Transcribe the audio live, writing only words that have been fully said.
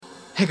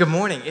Hey, good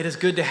morning. It is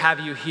good to have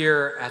you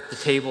here at the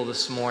table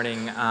this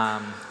morning.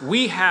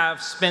 We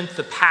have spent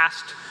the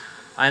past,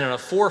 4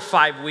 or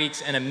 5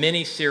 weeks in a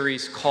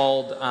mini-series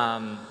called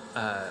The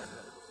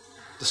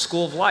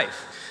School of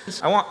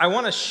Life. I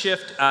want to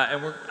shift,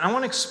 and I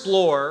want to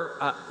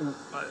explore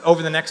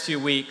over the next few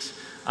weeks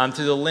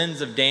through the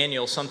lens of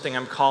Daniel, something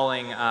I'm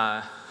calling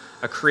a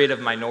creative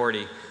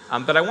minority.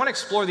 But I want to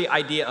explore the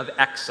idea of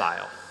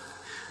exile.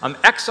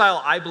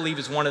 Exile, I believe,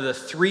 is one of the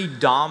 3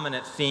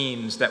 dominant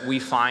themes that we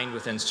find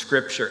within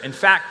Scripture. In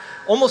fact,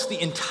 almost the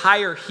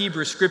entire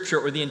Hebrew Scripture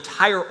or the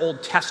entire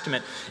Old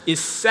Testament is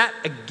set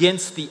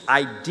against the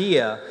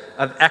idea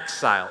of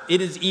exile.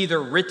 It is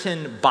either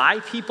written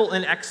by people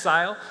in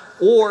exile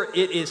or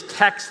it is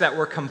texts that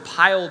were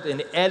compiled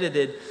and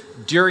edited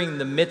during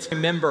the midst.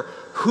 Remember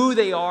who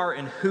they are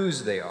and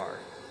whose they are.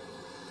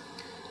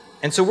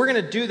 And so we're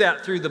going to do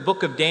that through the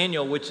book of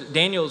Daniel, which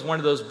Daniel is one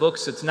of those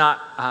books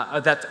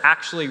that's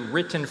actually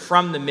written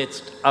from the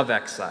midst of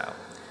exile.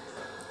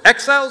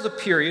 Exile is a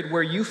period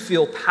where you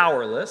feel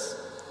powerless,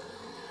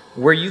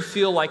 where you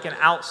feel like an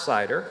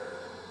outsider,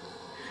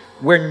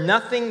 where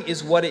nothing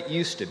is what it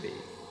used to be.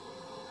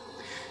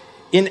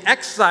 In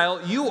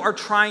exile, you are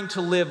trying to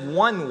live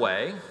one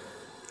way,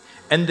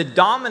 and the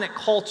dominant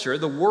culture,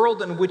 the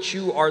world in which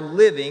you are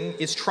living,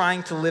 is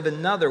trying to live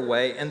another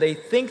way, and they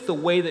think the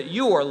way that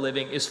you are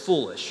living is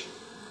foolish.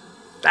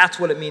 That's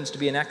what it means to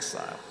be in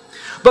exile.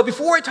 But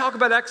before I talk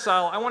about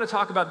exile, I want to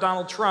talk about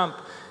Donald Trump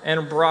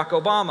and Barack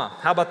Obama.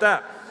 How about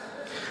that?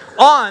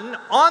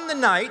 On the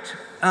night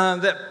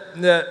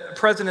that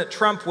President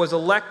Trump was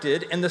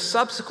elected, in the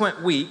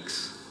subsequent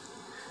weeks,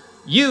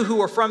 you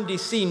who are from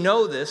D.C.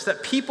 know this,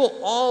 that people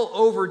all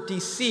over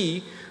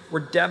D.C.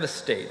 were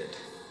devastated.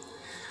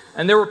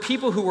 And there were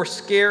people who were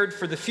scared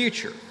for the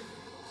future.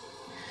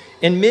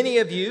 And many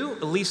of you,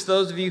 at least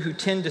those of you who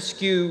tend to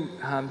skew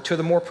to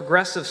the more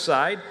progressive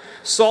side,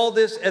 saw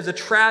this as a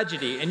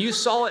tragedy. And you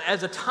saw it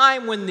as a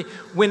time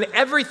when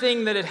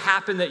everything that had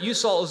happened that you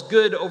saw as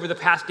good over the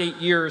past 8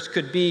 years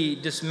could be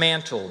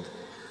dismantled.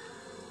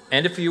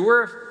 And if you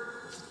were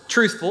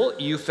truthful,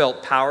 you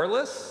felt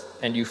powerless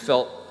and you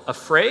felt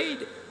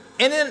afraid.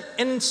 And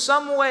in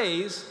some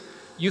ways,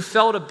 you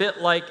felt a bit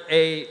like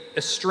a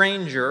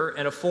stranger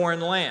in a foreign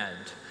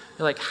land.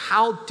 You're like,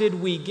 how did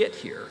we get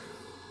here?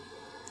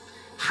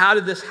 How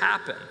did this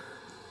happen?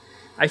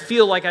 I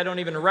feel like I don't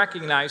even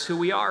recognize who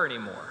we are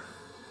anymore.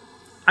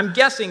 I'm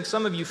guessing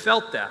some of you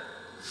felt that.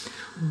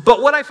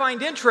 But what I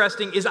find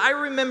interesting is I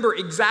remember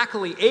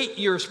exactly 8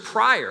 years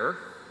prior,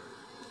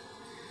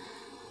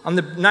 on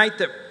the night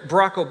that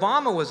Barack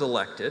Obama was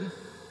elected,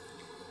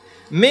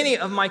 many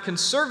of my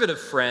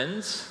conservative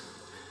friends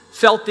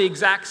felt the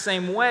exact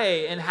same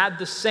way and had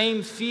the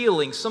same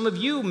feelings. Some of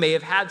you may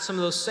have had some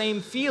of those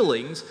same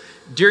feelings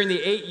during the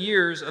 8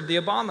 years of the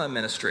Obama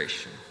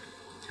administration.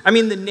 I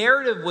mean, the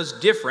narrative was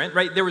different,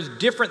 right? There was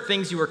different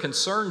things you were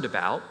concerned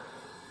about.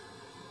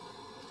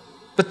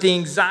 But the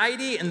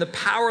anxiety and the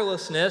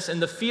powerlessness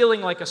and the feeling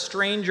like a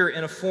stranger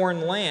in a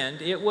foreign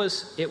land, it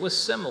was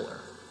similar.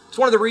 It's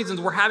one of the reasons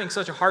we're having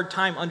such a hard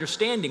time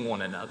understanding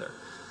one another.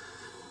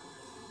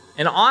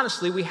 And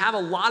honestly, we have a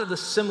lot of the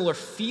similar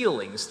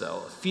feelings,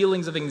 though.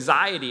 Feelings of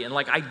anxiety and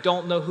like, I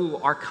don't know who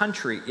our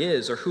country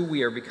is or who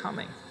we are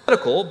becoming.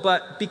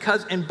 But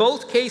because in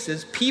both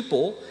cases,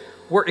 people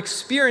were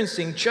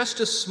experiencing just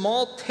a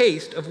small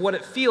taste of what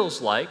it feels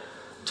like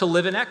to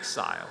live in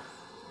exile.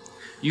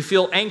 You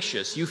feel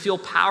anxious. You feel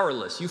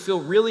powerless. You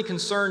feel really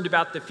concerned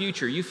about the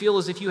future. You feel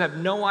as if you have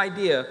no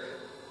idea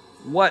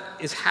what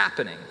is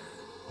happening.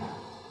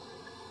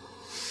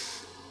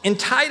 And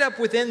tied up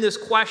within this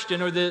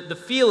question, or the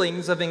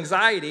feelings of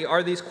anxiety,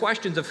 are these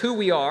questions of who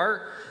we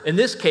are, in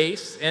this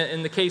case,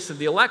 in the case of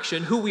the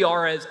election, who we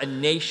are as a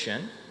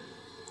nation.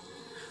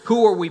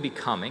 Who are we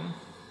becoming?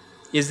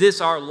 Is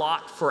this our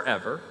lot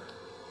forever?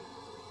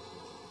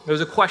 There's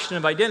a question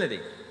of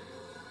identity.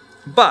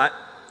 But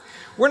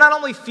we're not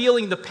only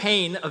feeling the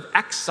pain of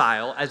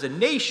exile as a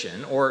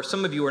nation, or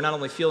some of you are not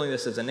only feeling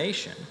this as a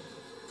nation,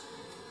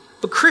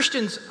 but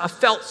Christians have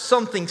felt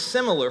something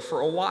similar for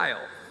a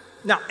while.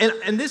 Now,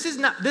 and this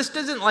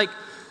doesn't like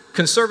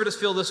conservatives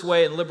feel this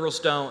way and liberals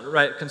don't,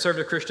 right?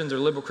 Conservative Christians or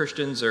liberal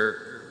Christians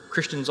or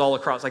Christians all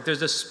across. Like there's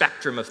this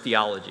spectrum of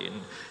theology.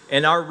 And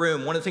in our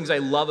room, one of the things I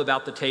love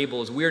about the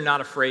table is we're not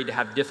afraid to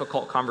have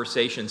difficult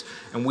conversations,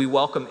 and we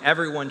welcome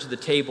everyone to the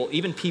table,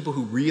 even people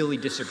who really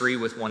disagree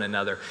with one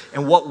another.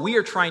 And what we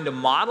are trying to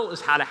model is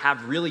how to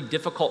have really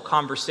difficult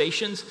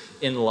conversations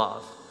in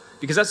love.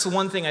 Because that's the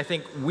one thing I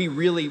think we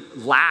really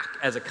lack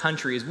as a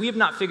country is we have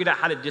not figured out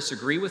how to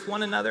disagree with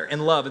one another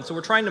in love. And so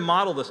we're trying to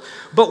model this.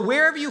 But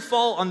wherever you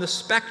fall on the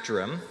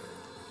spectrum,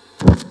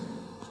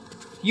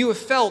 you have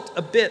felt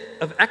a bit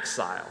of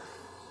exile.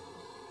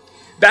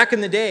 Back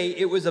in the day,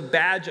 it was a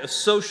badge of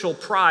social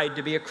pride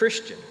to be a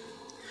Christian.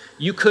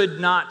 You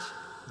could not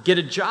get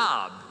a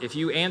job if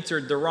you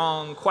answered the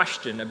wrong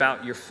question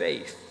about your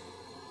faith.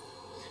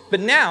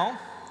 But now,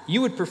 you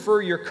would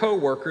prefer your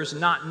coworkers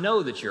not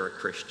know that you're a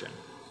Christian.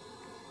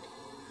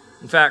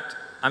 In fact,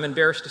 I'm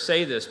embarrassed to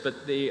say this,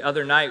 but the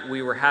other night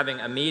we were having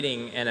a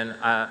meeting in at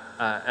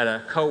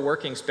a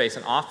co-working space,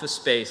 an office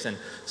space, and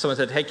someone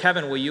said, "Hey,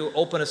 Kevin, will you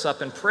open us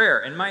up in prayer?"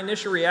 And my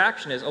initial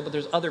reaction is, "Oh, but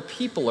there's other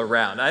people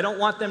around. I don't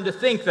want them to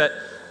think that,"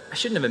 I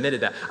shouldn't have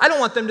admitted that. I don't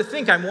want them to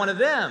think I'm one of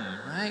them,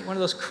 right? One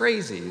of those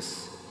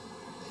crazies.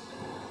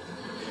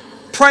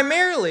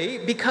 Primarily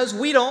because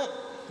we don't,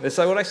 this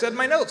is what I said in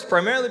my notes,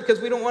 primarily because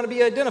we don't want to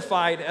be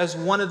identified as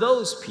one of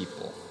those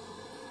people.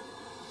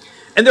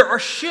 And there are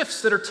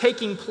shifts that are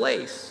taking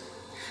place.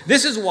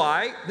 This is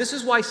why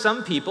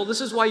some people, this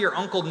is why your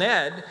Uncle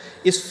Ned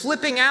is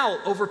flipping out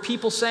over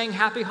people saying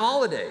happy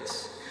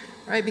holidays,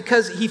 right?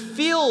 Because he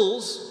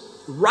feels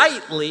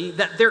rightly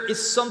that there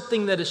is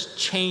something that is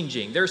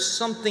changing. There's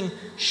something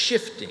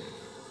shifting.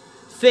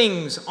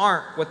 Things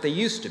aren't what they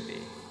used to be.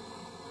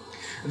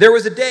 There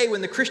was a day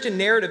when the Christian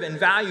narrative and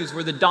values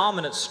were the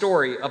dominant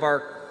story of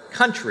our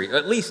country,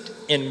 at least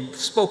in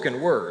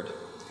spoken word,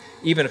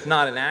 even if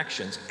not in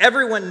actions.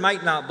 Everyone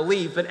might not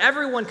believe, but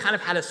everyone kind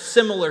of had a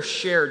similar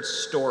shared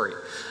story.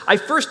 I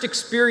first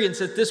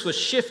experienced that this was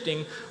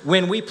shifting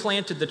when we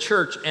planted the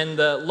church and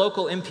the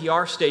local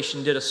NPR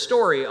station did a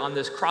story on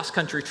this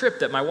cross-country trip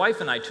that my wife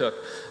and I took.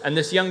 And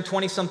this young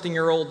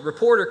 20-something-year-old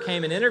reporter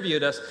came and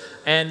interviewed us,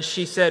 and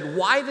she said,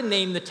 "Why the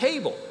name The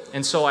Table?"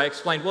 And so I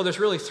explained, well,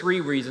 there's really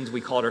 3 reasons we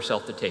called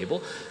ourselves The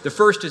Table. The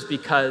first is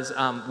because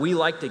we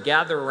like to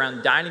gather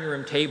around dining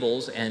room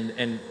tables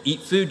and eat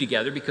food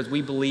together because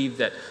we believe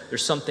that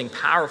there's something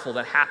powerful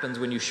that happens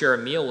when you share a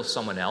meal with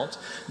someone else.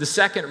 The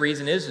second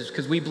reason is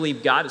because we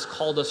believe God has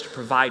called us to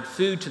provide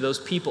food to those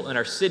people in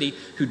our city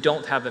who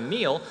don't have a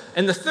meal.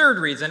 And the third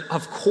reason,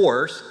 of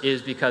course,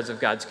 is because of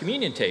God's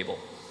communion table.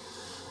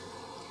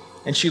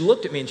 And she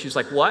looked at me and she was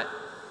like, "What?"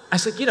 I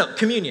said,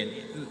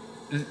 communion.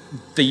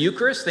 The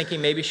Eucharist,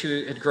 thinking maybe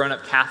she had grown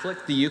up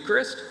Catholic, the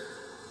Eucharist,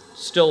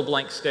 still a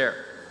blank stare.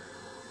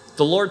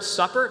 The Lord's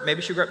Supper,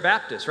 maybe she grew up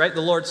Baptist, right?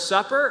 The Lord's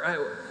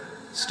Supper,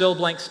 still a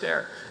blank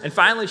stare. And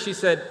finally she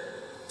said,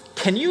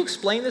 "Can you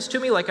explain this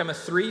to me like I'm a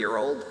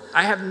 3-year-old?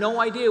 I have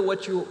no idea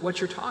what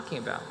you're talking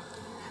about."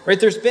 Right?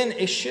 There's been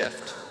a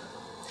shift.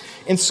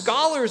 And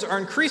scholars are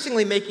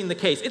increasingly making the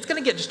case. It's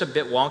going to get just a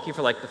bit wonky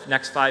for like the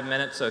next 5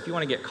 minutes. So if you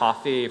want to get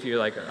coffee, if you're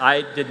like,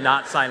 I did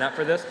not sign up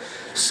for this.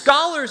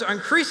 Scholars are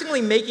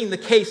increasingly making the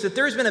case that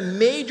there's been a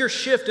major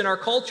shift in our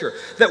culture,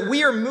 that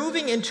we are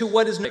moving into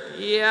what is,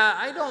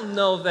 I don't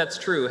know if that's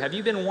true. Have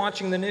you been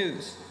watching the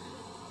news?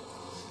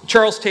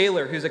 Charles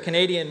Taylor, who's a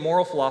Canadian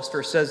moral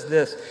philosopher, says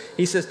this.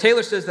 He says,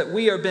 Taylor says that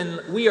we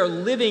are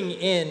living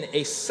in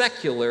a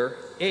secular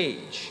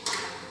age.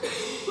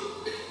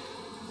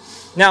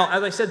 Now,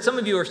 as I said, some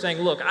of you are saying,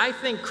 look, I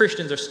think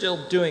Christians are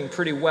still doing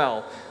pretty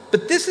well,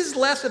 but this is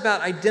less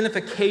about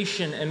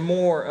identification and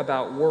more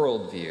about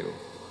worldview.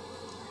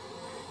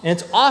 And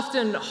it's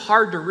often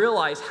hard to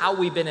realize how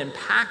we've been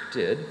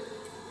impacted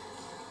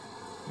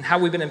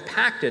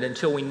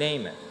until we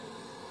name it.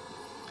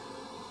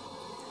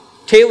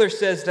 Taylor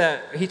says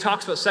that, he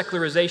talks about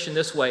secularization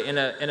this way in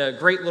a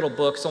great little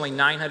book, it's only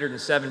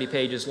 970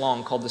 pages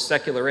long, called The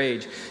Secular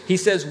Age. He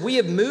says, we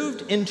have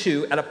moved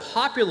into, at a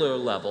popular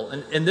level,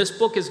 and this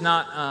book is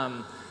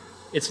not,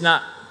 it's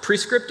not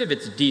prescriptive,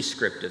 it's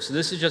descriptive. So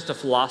this is just a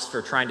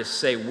philosopher trying to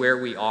say where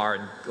we are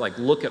and like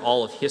look at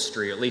all of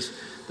history, at least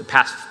the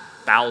past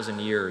 1,000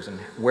 years and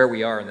where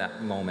we are in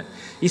that moment.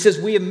 He says,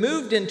 we have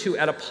moved into,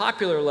 at a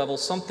popular level,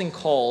 something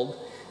called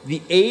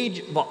the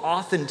age of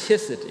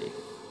authenticity.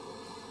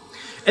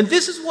 And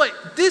this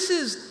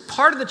is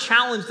part of the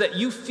challenge that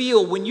you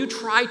feel when you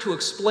try to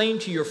explain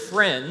to your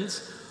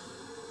friends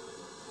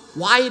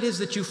why it is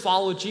that you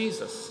follow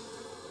Jesus.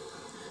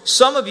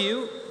 Some of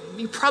you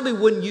probably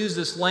wouldn't use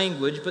this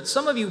language, but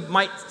some of you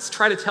might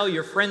try to tell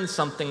your friends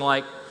something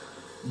like,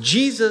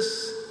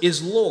 Jesus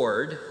is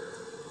Lord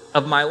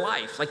of my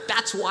life. Like,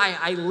 that's why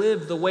I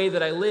live the way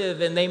that I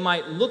live, and they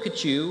might look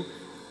at you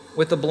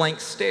with a blank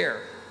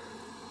stare.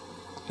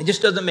 It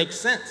just doesn't make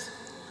sense.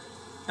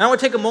 And I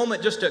want to take a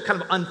moment just to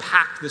kind of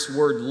unpack this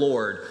word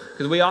Lord,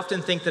 because we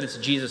often think that it's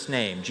Jesus'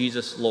 name,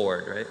 Jesus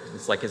Lord, right?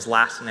 It's like his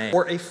last name.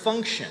 Or a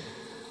function.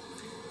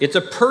 It's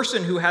a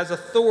person who has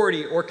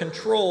authority or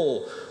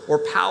control or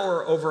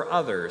power over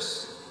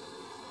others.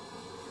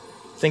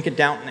 Think of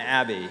Downton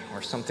Abbey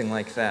or something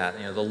like that,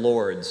 the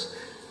Lords.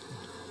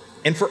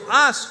 And for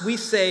us, we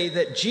say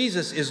that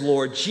Jesus is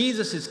Lord,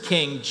 Jesus is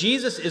King,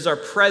 Jesus is our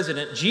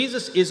president,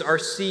 Jesus is our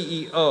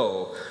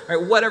CEO,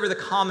 right? Whatever the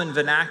common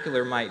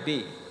vernacular might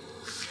be.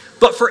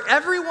 But for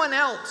everyone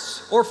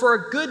else, or for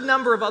a good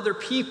number of other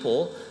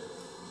people,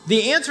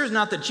 the answer is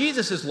not that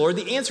Jesus is Lord.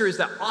 The answer is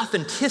that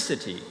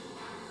authenticity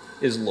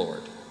is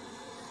Lord.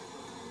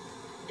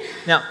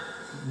 Now,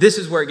 this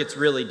is where it gets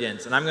really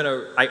dense. And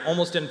I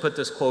almost didn't put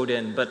this quote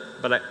in, but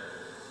I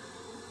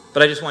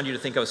just wanted you to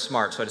think I was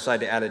smart, so I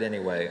decided to add it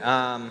anyway.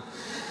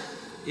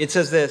 It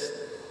says this.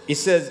 He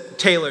says,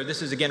 Taylor,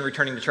 this is again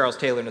returning to Charles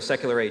Taylor in The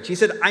Secular Age. He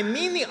said, I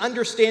mean the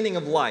understanding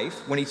of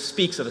life, when he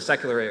speaks of a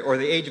secular age, or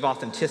the age of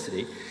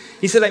authenticity,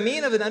 he said, I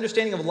mean of an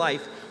understanding of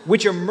life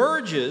which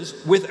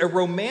emerges with a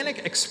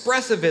romantic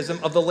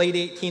expressivism of the late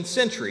 18th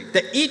century,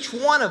 that each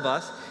one of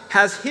us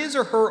has his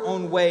or her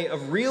own way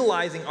of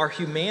realizing our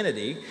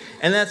humanity,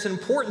 and that's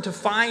important to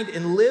find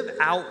and live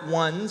out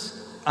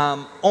one's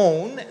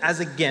own as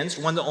against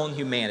one's own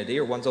humanity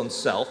or one's own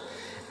self,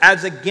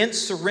 as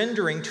against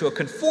surrendering to a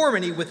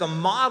conformity with a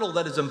model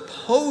that is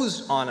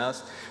imposed on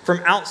us from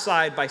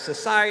outside by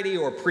society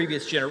or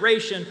previous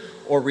generation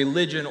or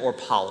religion or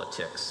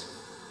politics.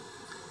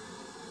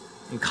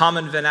 In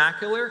common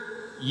vernacular,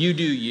 you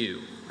do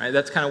you. Right?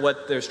 That's kind of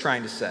what they're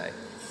trying to say.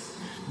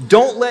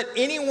 Don't let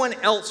anyone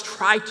else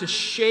try to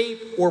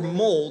shape or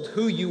mold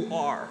who you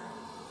are.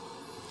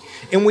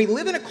 And we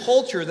live in a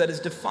culture that is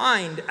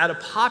defined at a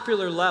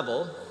popular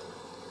level.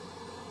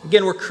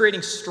 Again, we're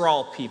creating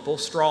straw people,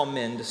 straw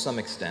men to some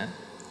extent.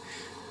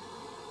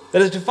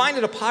 That is defined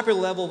at a popular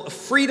level of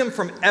freedom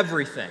from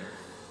everything.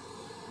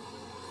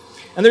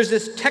 And there's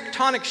this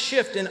tectonic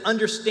shift in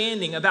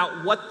understanding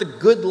about what the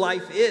good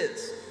life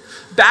is.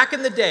 Back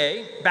in the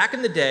day,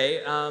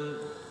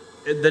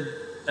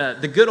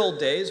 the good old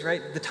days,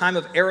 right? The time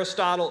of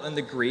Aristotle and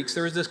the Greeks,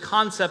 there was this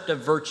concept of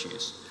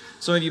virtues.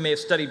 Some of you may have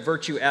studied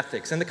virtue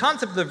ethics. And the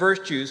concept of the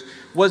virtues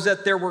was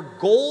that there were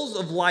goals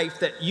of life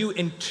that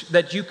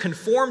you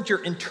conformed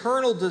your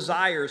internal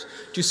desires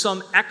to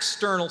some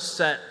external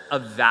set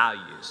of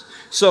values.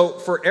 So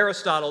for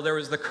Aristotle, there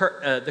was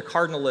the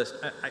cardinal list.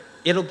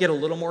 It'll get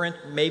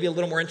maybe a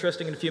little more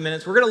interesting in a few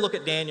minutes. We're going to look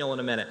at Daniel in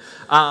a minute.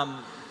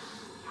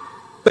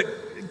 But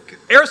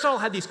Aristotle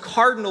had these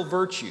cardinal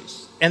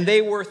virtues, and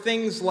they were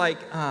things like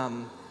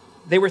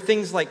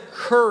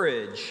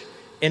courage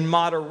and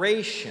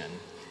moderation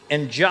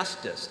and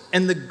justice.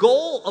 And the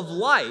goal of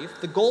life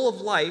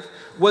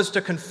was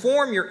to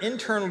conform your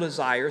internal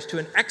desires to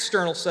an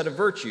external set of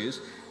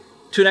virtues,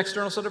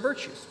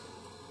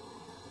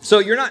 So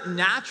you're not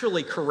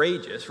naturally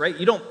courageous, right?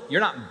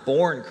 You're not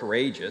born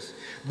courageous,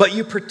 but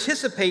you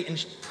participate in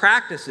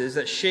practices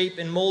that shape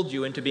and mold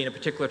you into being a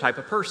particular type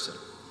of person.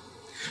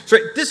 So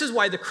this is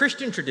why the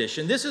Christian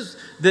tradition, this is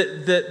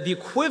the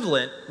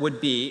equivalent would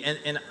be,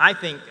 and I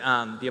think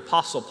the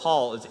Apostle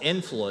Paul is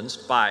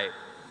influenced by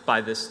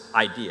this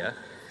idea.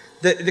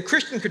 The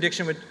Christian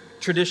tradition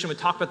would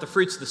talk about the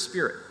fruits of the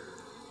Spirit.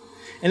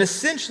 And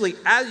essentially,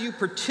 as you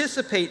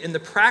participate in the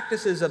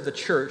practices of the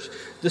church,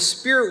 the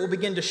Spirit will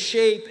begin to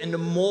shape and to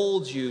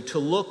mold you to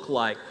look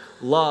like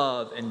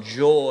love and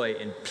joy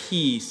and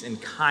peace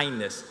and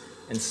kindness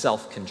and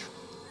self-control.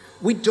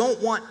 We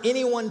don't want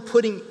anyone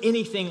putting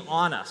anything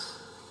on us.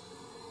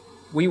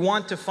 We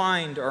want to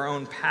find our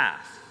own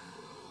path.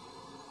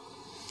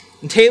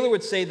 And Taylor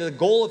would say that the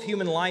goal of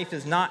human life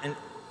is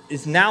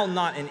now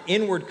not an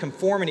inward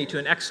conformity to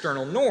an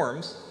external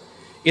norms.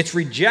 It's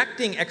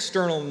rejecting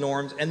external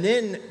norms and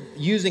then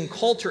using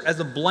culture as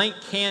a blank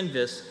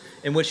canvas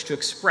in which to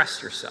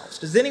express yourselves.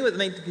 Does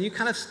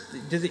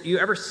you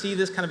ever see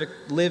this kind of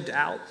lived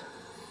out?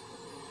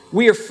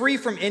 We are free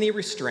from any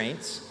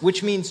restraints,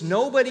 which means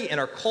nobody in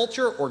our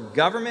culture or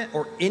government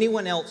or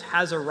anyone else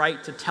has a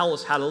right to tell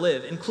us how to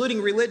live,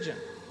 including religion.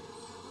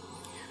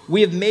 We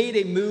have made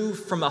a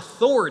move from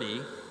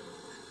authority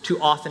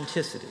to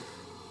authenticity.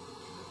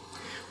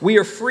 We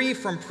are free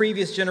from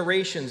previous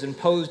generations'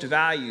 imposed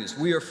values.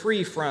 We are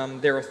free from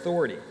their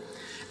authority.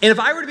 And if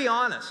I were to be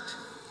honest,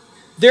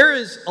 there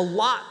is a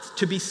lot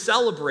to be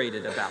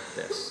celebrated about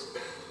this.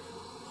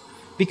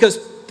 Because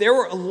there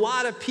were a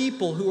lot of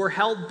people who were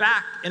held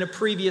back in a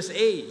previous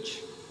age.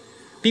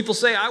 People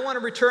say, I want to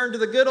return to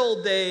the good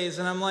old days.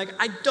 And I'm like,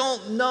 I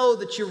don't know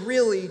that you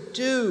really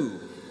do.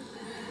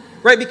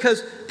 Right?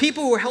 Because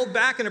people who were held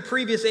back in a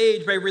previous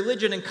age by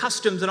religion and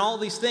customs and all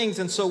these things,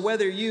 and so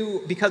whether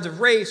you, because of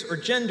race or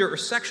gender or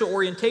sexual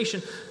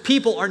orientation,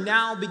 people are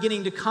now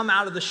beginning to come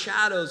out of the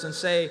shadows and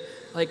say,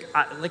 they're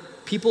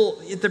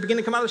beginning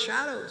to come out of the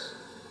shadows.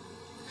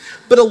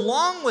 But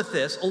along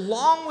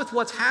with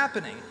what's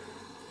happening,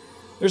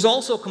 there's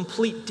also a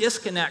complete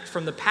disconnect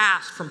from the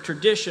past, from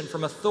tradition,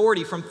 from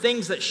authority, from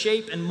things that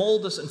shape and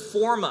mold us and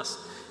form us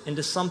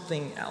into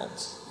something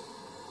else.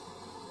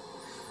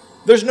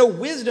 There's no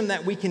wisdom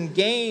that we can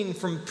gain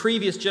from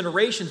previous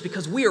generations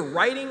because we are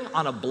writing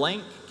on a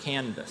blank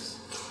canvas.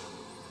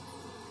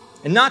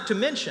 And not to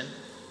mention,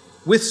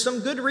 with some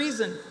good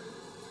reason,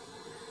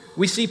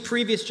 we see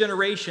previous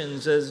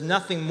generations as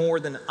nothing more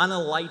than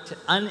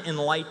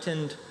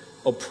unenlightened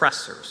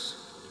oppressors.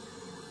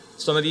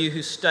 Some of you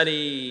who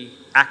study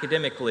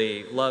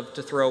academically love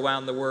to throw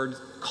around the word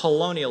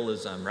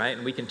colonialism, right?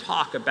 And we can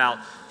talk about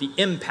the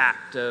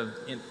impact of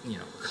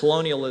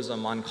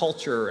colonialism on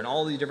culture and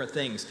all these different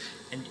things.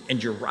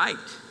 And you're right.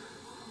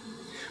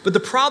 But the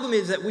problem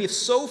is that we have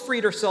so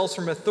freed ourselves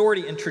from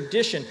authority and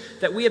tradition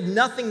that we have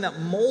nothing that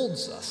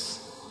molds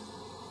us.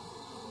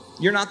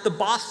 You're not the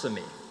boss of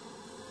me.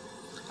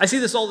 I see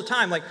this all the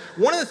time. Like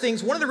one of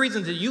the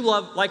reasons that you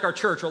like our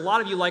church, or a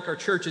lot of you like our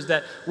church, is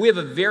that we have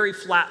a very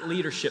flat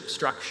leadership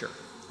structure.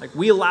 Like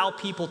we allow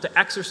people to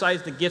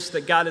exercise the gifts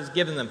that God has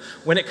given them.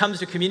 When it comes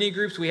to community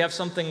groups, we have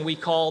something we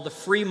call the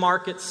free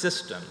market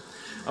system,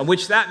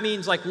 which that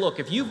means like, look,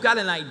 if you've got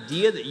an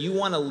idea that you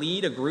want to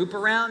lead a group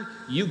around,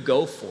 you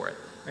go for it.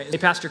 Right? Hey,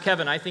 Pastor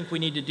Kevin, I think we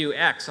need to do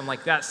X. I'm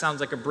like, that sounds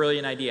like a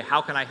brilliant idea.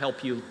 How can I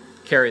help you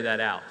carry that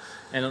out.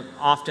 And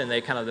often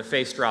the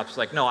face drops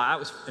like, no, that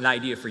was an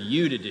idea for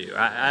you to do.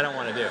 I don't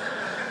want to do it.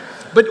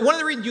 But one of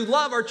the reasons you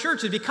love our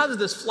church is because of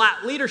this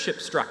flat leadership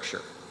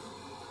structure.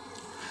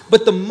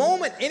 But the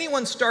moment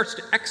anyone starts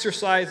to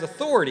exercise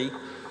authority,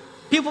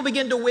 people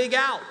begin to wig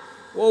out.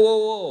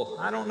 Whoa,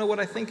 I don't know what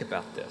I think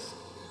about this.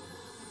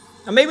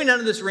 Now, maybe none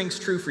of this rings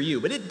true for you,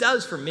 but it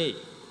does for me.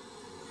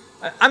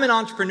 I'm an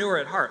entrepreneur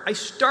at heart. I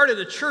started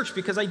a church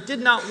because I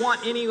did not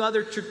want any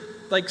other,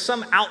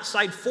 some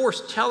outside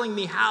force telling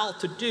me how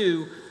to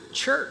do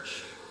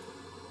church.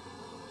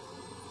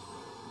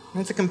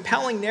 And it's a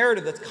compelling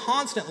narrative that's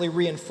constantly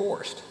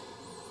reinforced.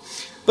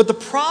 But the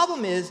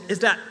problem is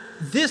that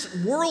this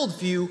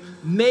worldview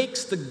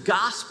makes the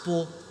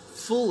gospel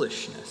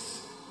foolishness.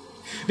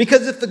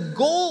 Because if the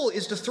goal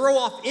is to throw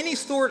off any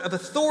sort of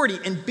authority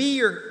and be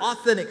your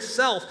authentic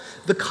self,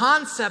 the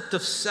concept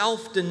of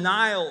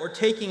self-denial or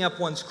taking up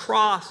one's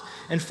cross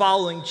and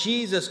following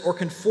Jesus or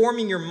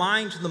conforming your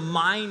mind to the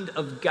mind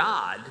of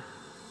God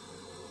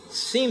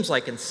seems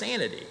like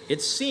insanity.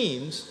 It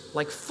seems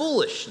like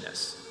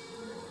foolishness.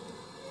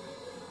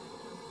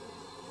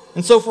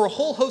 And so for a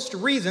whole host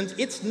of reasons,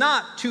 it's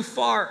not too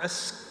far a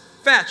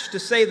fetch to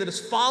say that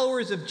as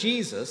followers of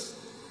Jesus,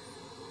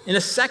 in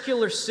a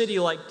secular city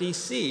like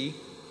D.C.,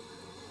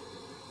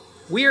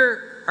 we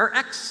are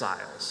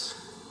exiles.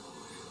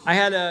 I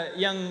had a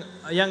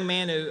young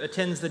man who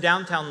attends the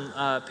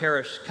downtown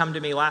parish come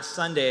to me last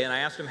Sunday, and I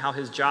asked him how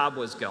his job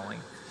was going.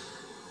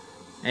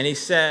 And he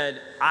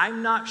said,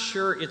 I'm not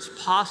sure it's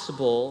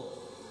possible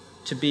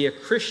to be a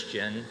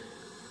Christian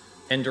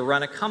and to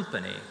run a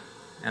company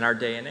in our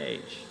day and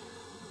age.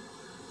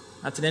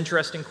 That's an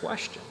interesting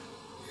question.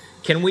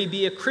 Can we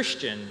be a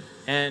Christian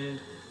and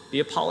be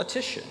a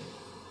politician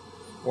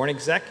or an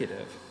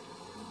executive?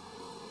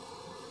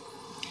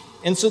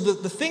 And so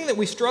the thing that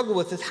we struggle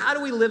with is, how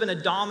do we live in a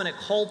dominant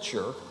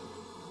culture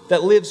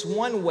that lives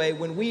one way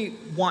when we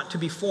want to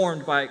be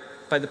formed by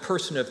the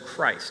person of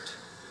Christ?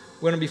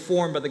 We want to be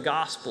formed by the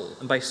gospel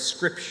and by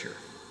Scripture.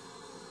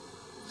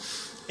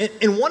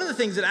 And one of the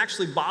things that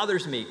actually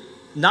bothers me,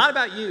 not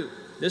about you,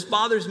 this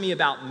bothers me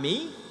about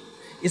me,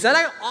 is that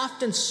I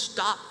often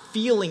stop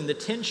feeling the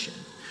tension.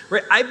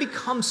 Right? I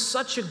become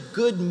such a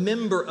good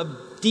member of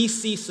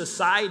DC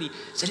society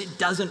that it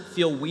doesn't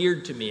feel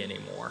weird to me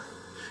anymore.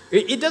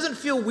 It doesn't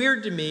feel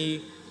weird to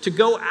me to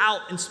go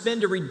out and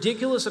spend a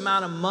ridiculous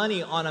amount of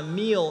money on a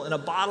meal and a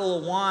bottle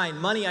of wine,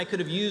 money I could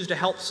have used to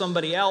help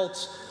somebody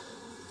else,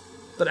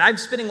 but I'm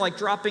spending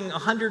dropping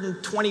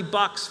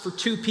 $120 for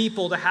 2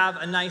 people to have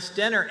a nice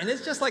dinner, and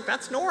it's just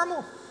that's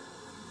normal.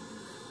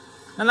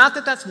 Now, not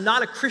that that's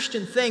not a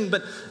Christian thing,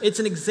 but it's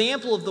an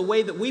example of the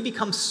way that we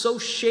become so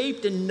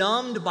shaped and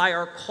numbed by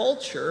our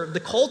culture, the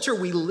culture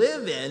we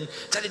live in,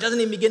 that it doesn't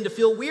even begin to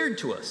feel weird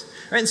to us.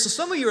 Right? And so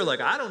some of you are like,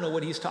 I don't know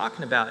what he's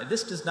talking about.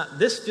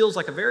 This feels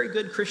like a very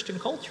good Christian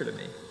culture to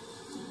me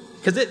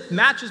because it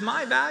matches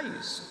my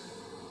values.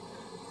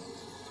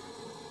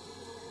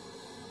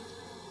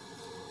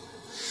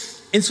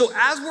 And so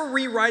as we're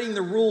rewriting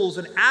the rules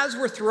and as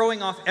we're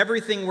throwing off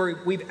everything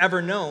we've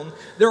ever known,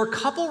 there are a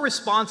couple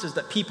responses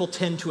that people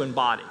tend to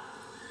embody.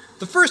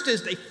 The first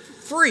is they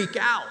freak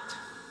out.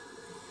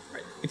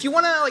 Right? If you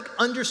want to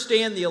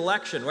understand the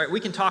election, right?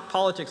 We can talk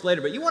politics later,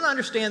 but you want to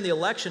understand the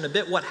election a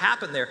bit, what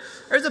happened there.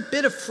 There's a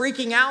bit of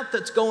freaking out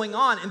that's going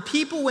on, and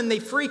people, when they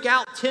freak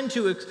out, tend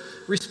to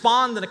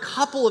respond in a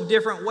couple of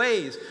different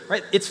ways.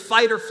 Right? It's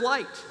fight or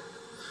flight.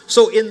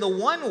 So in the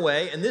one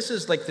way, and this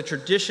is the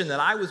tradition that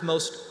I was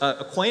most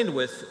acquainted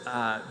with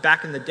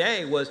back in the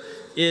day,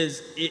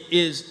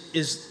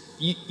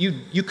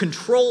 you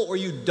control or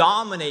you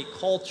dominate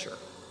culture.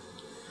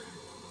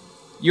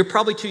 You're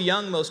probably too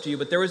young, most of you,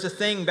 but there was a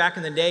thing back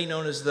in the day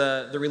known as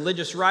the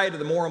religious right or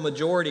the moral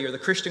majority or the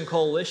Christian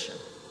coalition.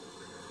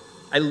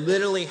 I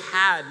literally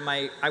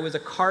I was a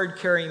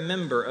card-carrying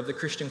member of the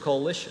Christian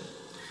coalition.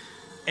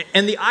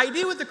 And the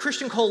idea with the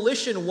Christian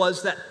coalition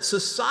was that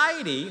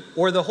society,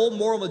 or the whole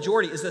moral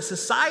majority, is that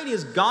society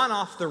has gone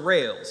off the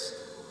rails.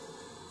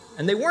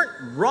 And they weren't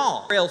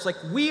wrong.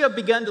 We have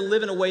begun to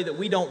live in a way that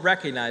we don't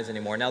recognize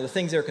anymore. Now, the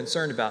things they're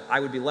concerned about, I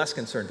would be less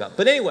concerned about.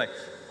 But anyway,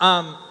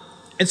 and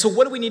so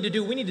what do we need to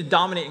do? We need to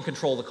dominate and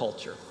control the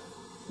culture.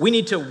 We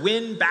need to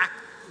win back.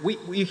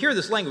 We hear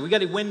this language. We got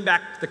to win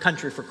back the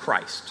country for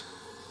Christ.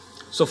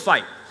 So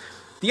fight.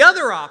 The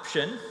other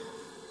option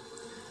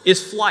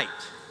is flight.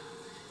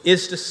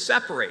 Is to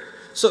separate.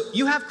 So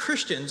you have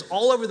Christians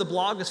all over the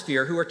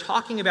blogosphere who are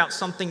talking about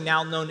something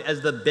now known as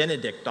the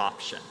Benedict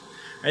option.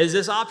 It is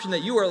this option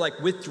that you are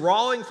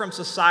withdrawing from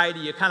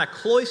society, you kind of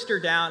cloister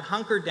down,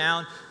 hunker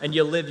down, and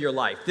you live your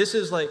life. This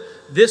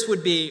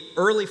would be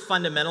early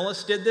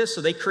fundamentalists did this,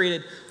 so they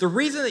created, the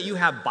reason that you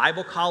have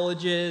Bible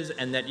colleges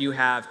and that you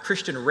have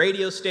Christian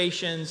radio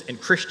stations and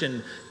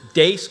Christian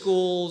day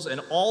schools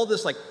and all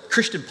this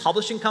Christian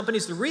publishing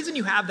companies, the reason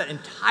you have that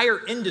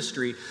entire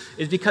industry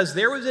is because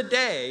there was a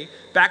day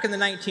back in the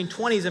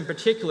 1920s in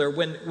particular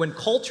when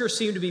culture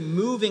seemed to be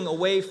moving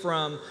away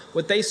from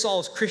what they saw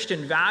as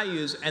Christian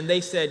values, and they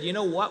said, you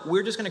know what,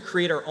 we're just going to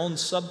create our own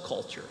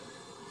subculture.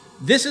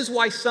 This is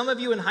why some of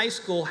you in high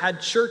school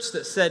had shirts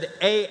that said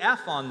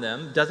AF on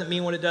them. Doesn't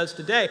mean what it does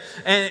today.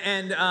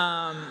 Hey,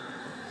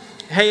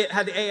 it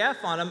had the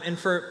AF on them. And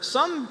for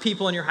some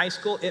people in your high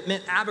school, it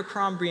meant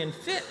Abercrombie and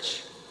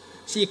Fitch.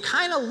 So you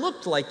kind of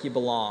looked like you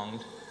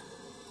belonged.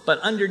 But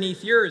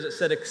underneath yours, it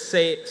said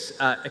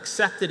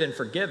accepted and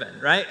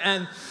forgiven, right?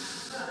 And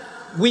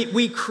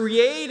we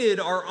created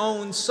our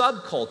own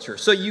subculture.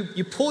 So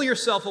you pull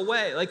yourself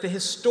away. Like the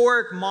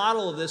historic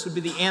model of this would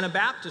be the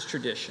Anabaptist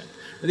tradition.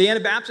 The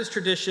Anabaptist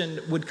tradition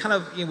would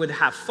would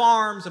have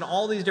farms and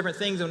all these different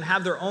things and would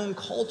have their own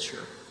culture.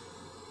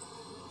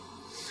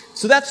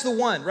 So that's the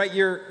one, right?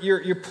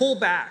 You're pull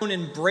back, don't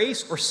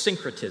embrace or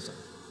syncretism.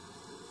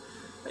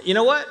 You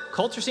know what?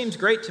 Culture seems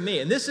great to me.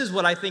 And this is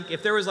what I think,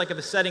 if there was like a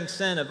besetting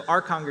sin of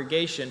our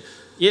congregation,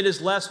 we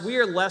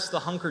are less the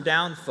hunker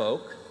down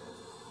folk,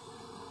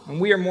 and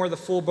we are more the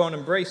full-blown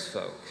embrace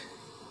folk.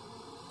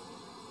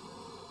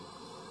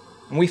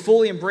 And we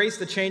fully embrace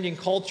the changing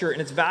culture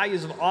and its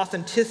values of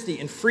authenticity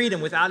and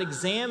freedom without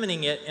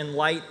examining it in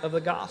light of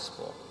the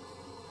gospel.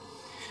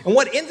 And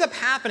what ends up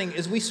happening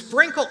is we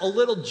sprinkle a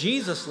little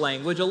Jesus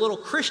language, a little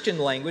Christian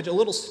language, a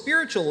little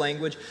spiritual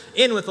language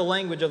in with the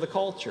language of the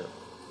culture.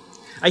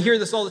 I hear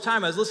this all the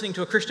time. I was listening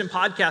to a Christian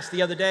podcast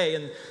the other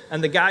day,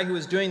 and the guy who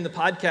was doing the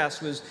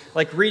podcast was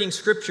like reading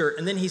scripture,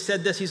 and then he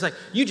said this. He's like,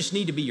 you just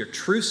need to be your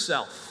true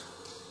self.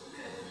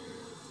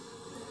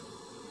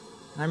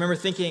 And I remember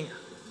thinking,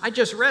 I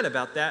just read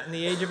about that in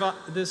the age of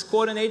this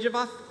quote, an age of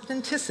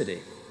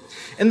authenticity.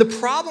 And the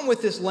problem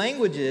with this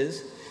language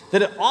is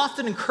that it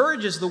often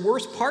encourages the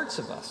worst parts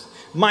of us.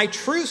 My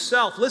true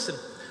self, listen,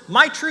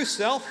 my true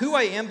self, who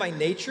I am by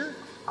nature,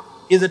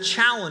 is a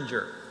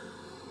challenger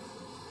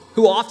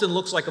who often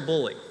looks like a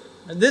bully.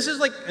 And this is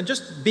like,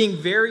 just being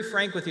very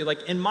frank with you,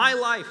 like in my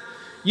life,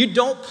 you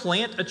don't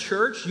plant a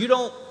church, you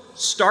don't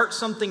start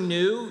something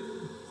new,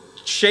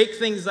 shake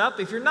things up,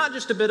 if you're not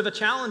just a bit of a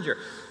challenger.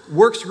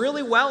 Works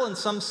really well in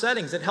some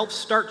settings. It helps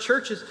start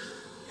churches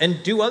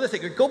and do other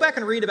things. Go back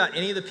and read about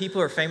any of the people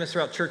who are famous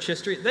throughout church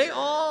history. They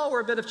all were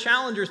a bit of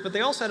challengers, but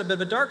they also had a bit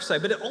of a dark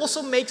side. But it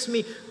also makes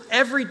me,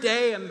 every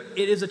day,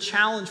 it is a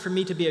challenge for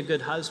me to be a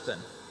good husband.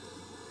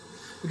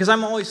 Because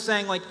I'm always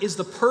saying, like, is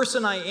the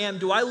person I am,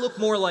 do I look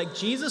more like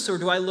Jesus or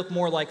do I look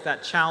more like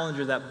that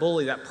challenger, that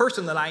bully, that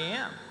person that I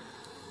am?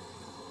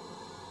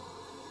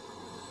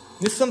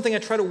 This is something I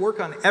try to work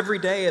on every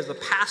day as a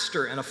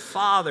pastor and a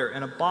father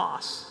and a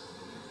boss.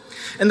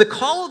 And the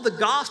call of the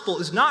gospel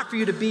is not for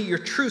you to be your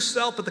true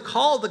self, but the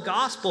call of the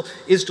gospel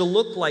is to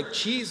look like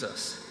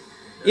Jesus.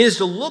 It is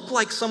to look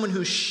like someone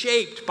who's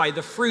shaped by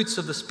the fruits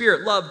of the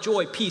Spirit: love,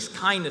 joy, peace,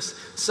 kindness,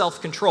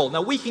 self-control.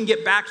 Now, we can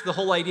get back to the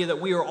whole idea that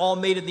we are all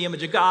made in the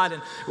image of God,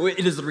 and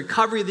it is the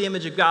recovery of the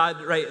image of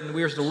God, right? And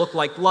we are to look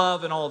like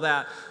love and all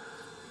that.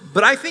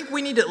 But I think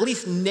we need to at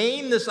least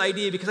name this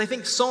idea, because I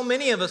think so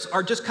many of us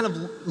are just kind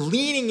of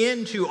leaning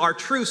into our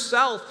true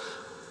self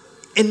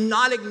and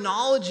not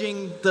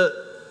acknowledging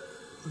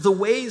the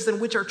ways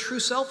in which our true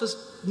self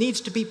needs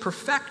to be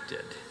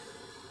perfected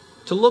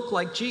to look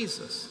like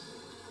Jesus.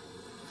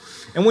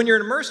 And when you're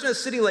immersed in a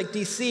city like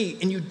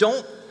DC and you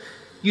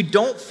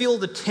don't feel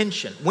the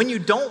tension, when you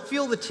don't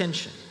feel the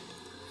tension,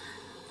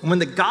 and when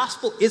the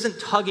gospel isn't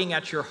tugging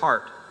at your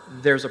heart,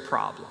 there's a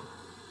problem.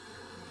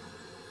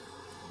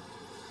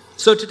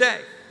 So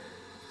today,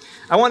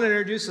 I want to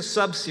introduce a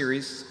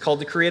sub-series called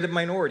The Creative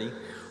Minority,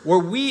 where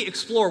we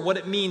explore what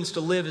it means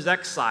to live as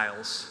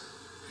exiles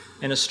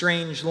in a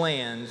strange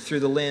land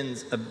through the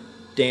lens of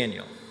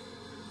Daniel.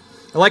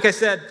 And like I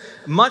said,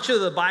 much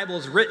of the Bible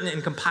is written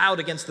and compiled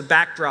against the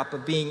backdrop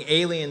of being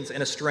aliens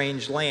in a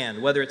strange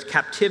land, whether it's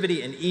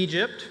captivity in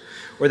Egypt,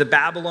 or the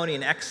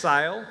Babylonian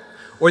exile,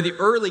 or the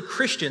early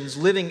Christians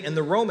living in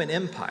the Roman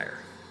Empire.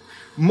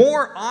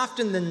 More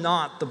often than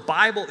not, the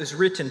Bible is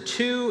written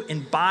to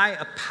and by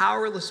a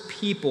powerless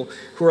people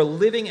who are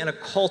living in a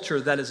culture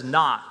that is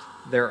not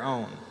their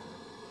own.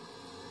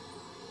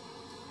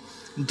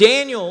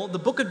 Daniel, the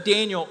book of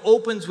Daniel,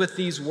 opens with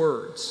these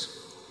words.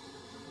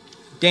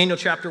 Daniel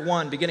chapter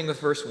 1, beginning with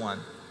verse 1.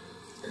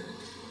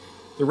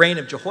 The reign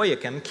of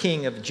Jehoiakim,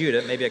 king of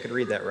Judah, maybe I could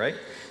read that right.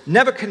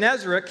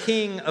 Nebuchadnezzar,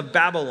 king of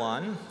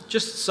Babylon.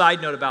 Just a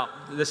side note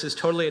about, this is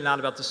totally not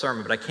about the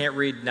sermon, but I can't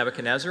read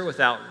Nebuchadnezzar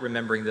without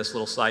remembering this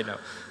little side note.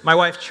 My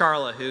wife,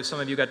 Charla, who some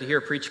of you got to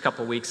hear preach a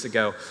couple weeks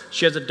ago,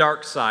 she has a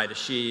dark side, as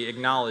she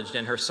acknowledged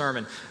in her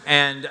sermon.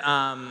 And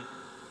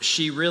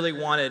she really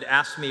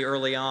asked me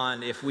early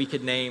on if we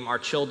could name our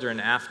children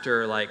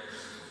after, like,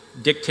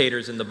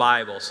 dictators in the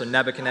Bible. So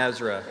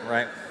Nebuchadnezzar,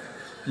 right?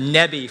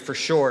 Nebi for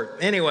short.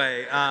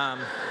 Anyway,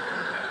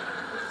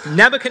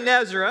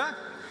 Nebuchadnezzar,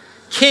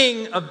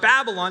 king of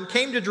Babylon,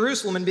 came to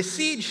Jerusalem and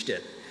besieged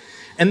it.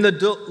 And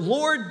the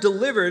Lord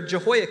delivered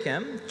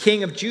Jehoiakim,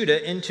 king of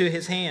Judah, into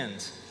his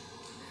hands,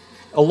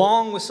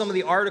 along with some of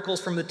the articles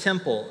from the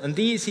temple. And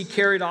these he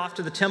carried off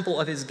to the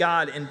temple of his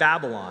God in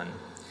Babylon,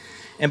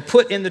 and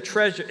put in the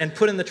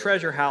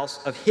treasure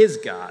house of his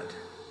God.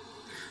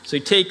 So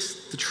he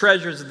takes the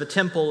treasures of the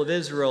temple of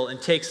Israel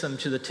and takes them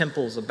to the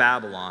temples of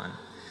Babylon.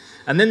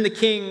 And then the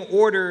king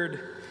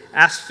ordered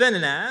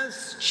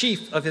Ashpenaz,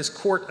 chief of his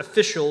court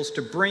officials,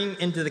 to bring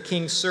into the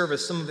king's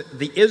service some of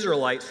the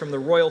Israelites from the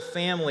royal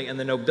family and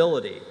the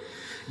nobility.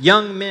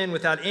 Young men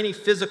without any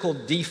physical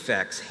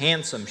defects,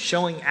 handsome,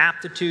 showing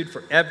aptitude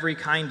for every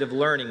kind of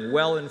learning,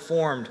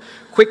 well-informed,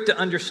 quick to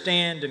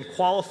understand, and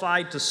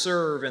qualified to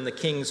serve in the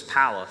king's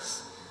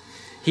palace.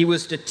 He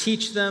was to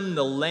teach them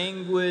the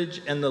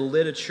language and the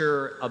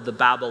literature of the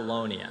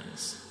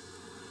Babylonians.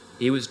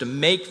 He was to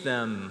make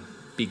them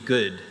be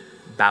good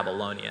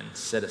Babylonian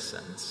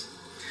citizens.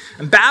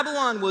 And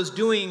Babylon was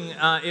doing,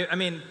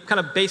 kind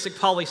of basic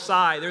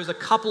poli-sci. There's a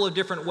couple of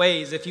different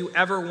ways. If you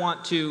ever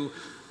want to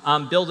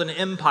build an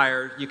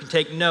empire, you can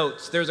take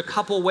notes. There's a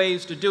couple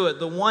ways to do it.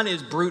 The one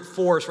is brute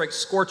force, right?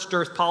 Scorched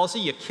earth policy,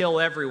 you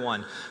kill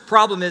everyone.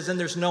 Problem is, then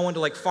there's no one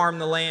to farm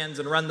the lands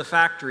and run the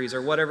factories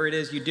or whatever it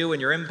is you do in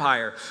your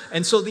empire.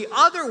 And so the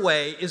other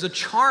way is a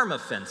charm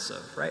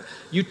offensive, right?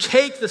 You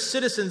take the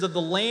citizens of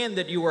the land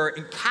that you are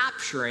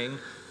capturing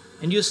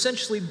and you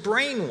essentially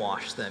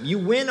brainwash them. You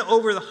win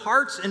over the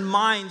hearts and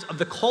minds of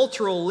the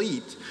cultural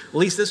elite. At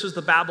least this was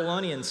the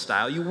Babylonian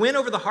style. You win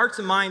over the hearts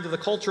and minds of the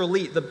cultural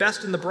elite, the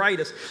best and the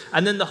brightest,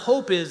 and then the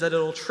hope is that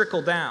it'll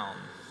trickle down.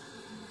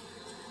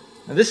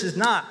 Now, this is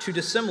not too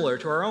dissimilar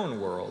to our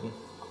own world.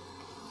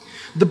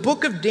 The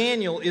book of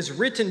Daniel is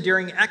written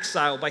during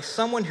exile by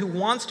someone who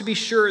wants to be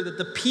sure that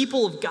the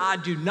people of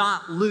God do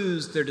not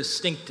lose their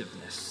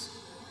distinctiveness.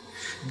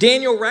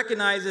 Daniel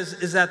recognizes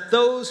is that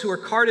those who are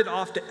carted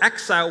off to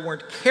exile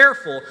weren't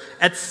careful.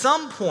 At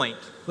some point,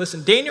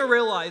 listen, Daniel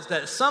realized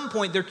that at some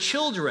point their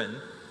children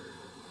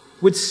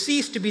would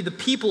cease to be the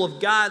people of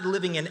God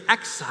living in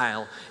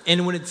exile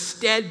and would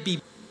instead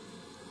be.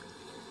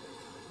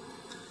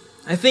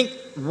 I think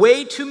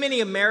way too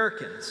many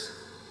Americans,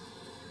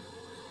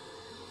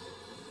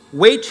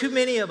 way too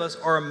many of us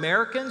are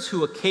Americans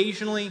who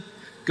occasionally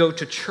go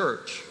to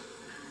church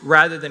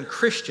rather than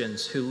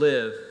Christians who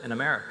live in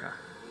America.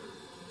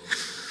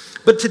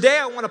 But today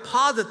I want to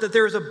posit that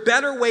there is a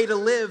better way to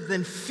live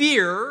than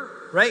fear,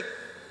 right,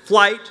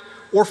 flight,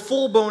 or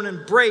full-blown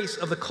embrace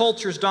of the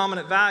culture's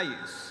dominant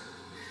values.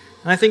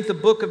 And I think the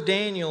book of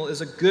Daniel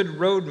is a good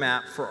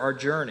roadmap for our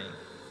journey.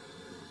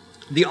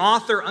 The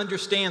author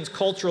understands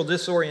cultural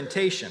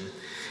disorientation.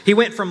 He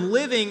went from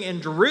living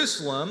in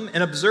Jerusalem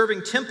and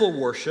observing temple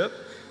worship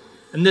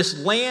in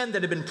this land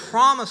that had been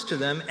promised to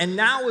them, and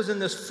now was in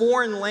this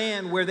foreign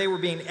land where they were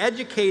being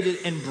educated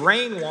and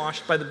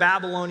brainwashed by the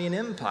Babylonian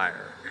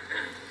Empire.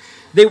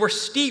 They were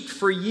steeped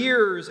for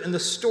years in the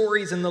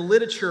stories and the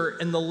literature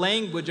and the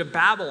language of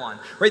Babylon.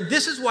 Right?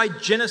 This is why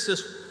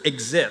Genesis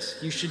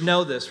exists. You should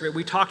know this. Right?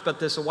 We talked about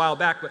this a while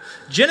back, but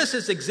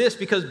Genesis exists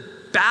because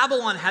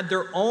Babylon had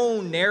their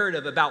own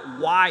narrative about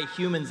why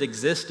humans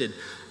existed.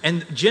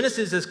 And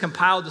Genesis is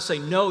compiled to say,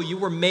 no, you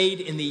were made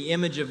in the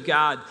image of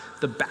God.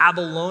 The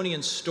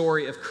Babylonian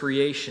story of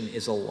creation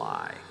is a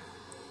lie.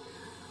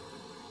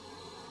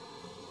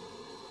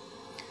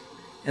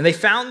 And they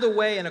found a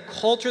way in a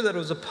culture that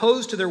was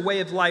opposed to their way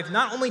of life,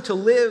 not only to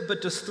live,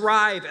 but to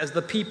thrive as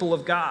the people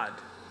of God.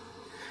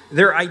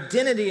 Their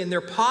identity and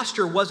their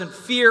posture wasn't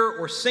fear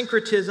or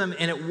syncretism,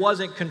 and it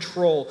wasn't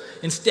control.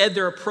 Instead,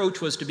 their approach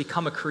was to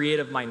become a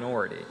creative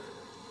minority.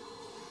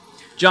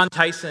 John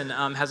Tyson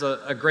has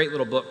a great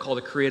little book called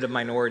A Creative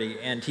Minority,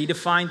 and he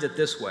defines it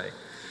this way.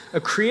 A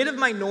creative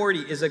minority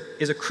is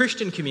a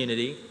Christian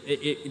community.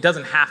 It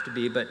doesn't have to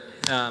be, but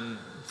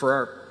for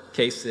our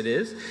case it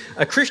is.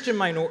 A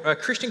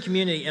Christian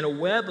community in a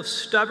web of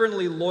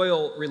stubbornly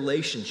loyal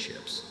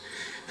relationships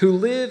who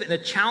live in a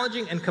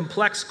challenging and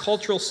complex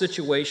cultural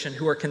situation,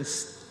 who are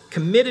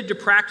committed to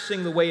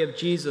practicing the way of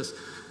Jesus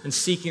and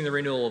seeking the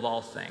renewal of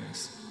all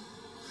things.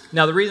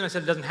 Now, the reason I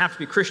said it doesn't have to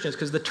be Christian is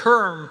because the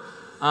term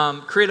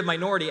creative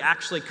minority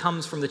actually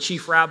comes from the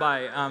chief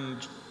rabbi,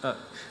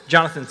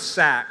 Jonathan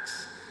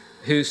Sacks,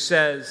 who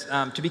says,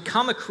 to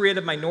become a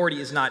creative minority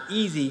is not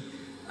easy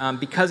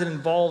because it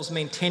involves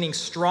maintaining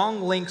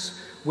strong links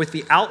with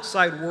the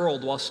outside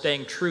world while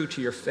staying true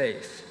to your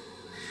faith.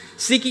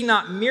 Seeking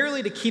not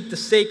merely to keep the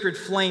sacred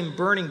flame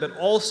burning, but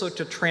also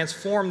to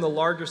transform the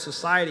larger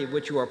society of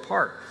which you are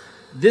part.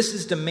 This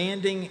is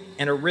demanding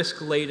and a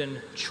risk-laden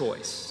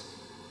choice.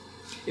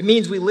 It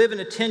means we live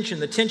in a tension,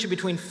 the tension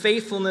between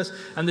faithfulness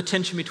and the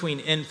tension between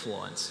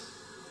influence.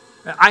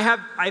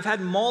 I've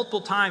had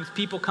multiple times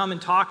people come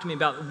and talk to me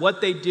about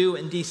what they do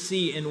in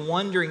D.C. and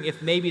wondering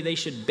if maybe they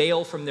should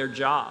bail from their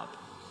job.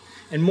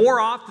 And more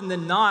often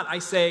than not, I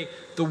say,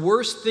 the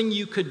worst thing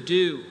you could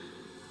do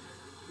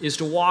is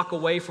to walk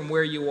away from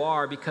where you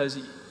are, because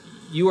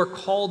you are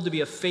called to be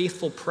a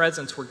faithful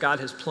presence where God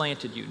has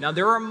planted you. Now,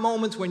 there are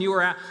moments when you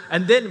are at,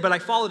 but I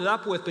followed it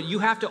up with, but you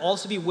have to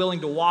also be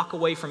willing to walk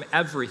away from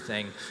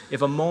everything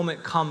if a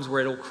moment comes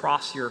where it'll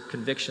cross your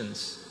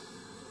convictions.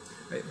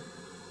 Right?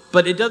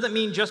 But it doesn't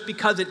mean just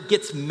because it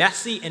gets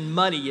messy and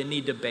muddy, you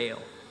need to bail.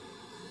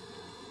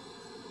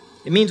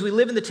 It means we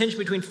live in the tension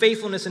between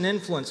faithfulness and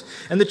influence.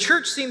 And the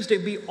church seems to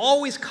be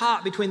always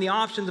caught between the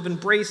options of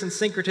embrace and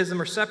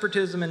syncretism, or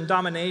separatism and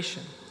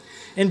domination.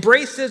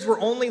 Embrace says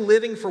we're only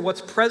living for what's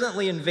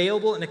presently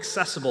available and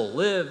accessible.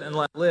 Live and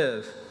let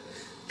live.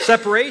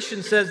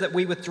 Separation says that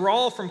we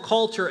withdraw from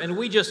culture and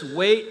we just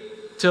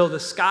wait till the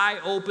sky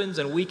opens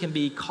and we can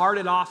be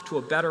carted off to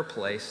a better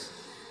place.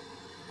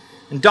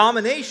 And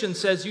domination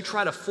says you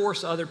try to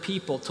force other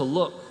people to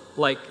look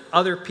like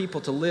other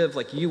people to live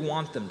like you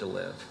want them to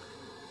live.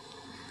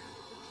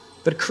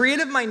 But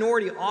creative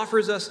minority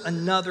offers us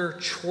another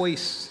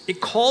choice. It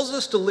calls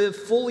us to live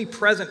fully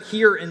present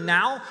here and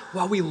now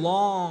while we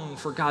long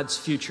for God's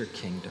future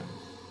kingdom.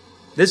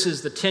 This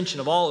is the tension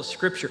of all of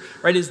Scripture,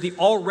 right? Is the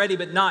already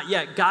but not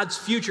yet. God's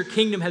future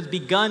kingdom has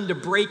begun to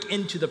break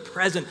into the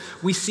present.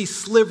 We see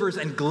slivers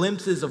and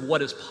glimpses of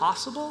what is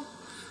possible,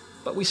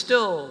 but we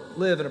still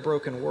live in a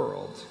broken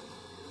world.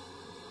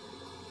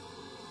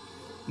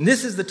 And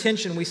this is the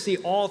tension we see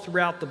all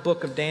throughout the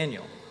book of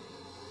Daniel.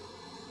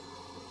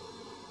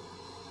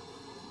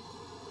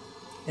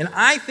 And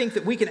I think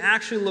that we can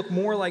actually look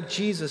more like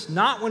Jesus,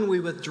 not when we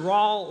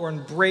withdraw or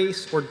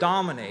embrace or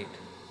dominate,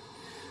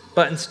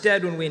 but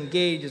instead when we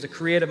engage as a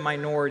creative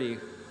minority,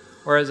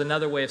 or as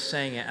another way of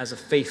saying it, as a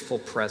faithful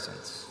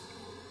presence.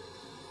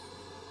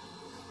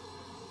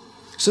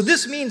 So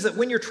this means that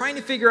when you're trying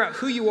to figure out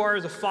who you are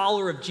as a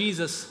follower of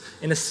Jesus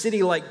in a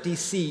city like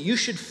DC, you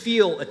should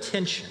feel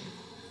attention.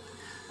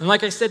 And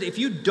like I said, if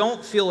you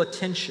don't feel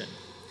attention,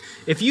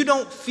 if you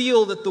don't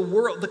feel that the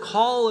world, the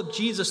call of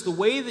Jesus, the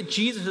way that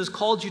Jesus has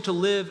called you to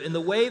live, and the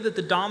way that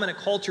the dominant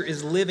culture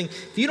is living,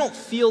 if you don't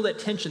feel that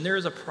tension, there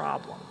is a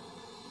problem.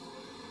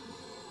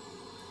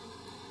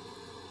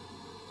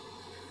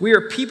 We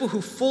are people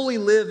who fully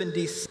live in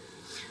DC.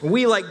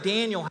 We, like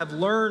Daniel, have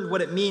learned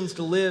what it means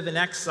to live in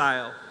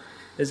exile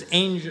as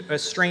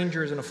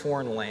strangers in a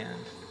foreign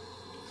land.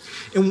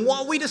 And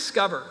what we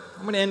discover,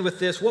 I'm going to end with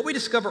this, what we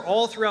discover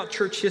all throughout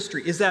church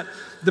history is that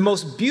the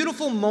most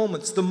beautiful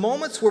moments, the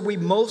moments where we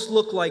most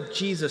look like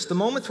Jesus, the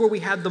moments where we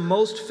had the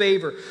most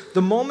favor,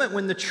 the moment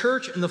when the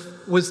church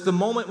was the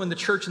moment when the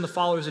church and the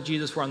followers of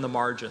Jesus were on the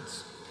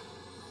margins.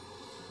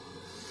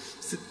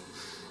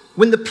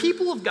 When the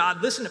people of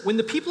God, listen, when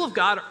the people of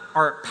God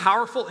are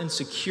powerful and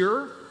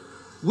secure,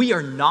 we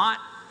are not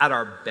at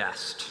our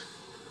best.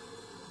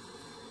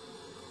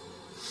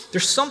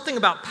 There's something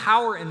about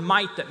power and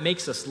might that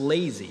makes us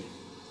lazy.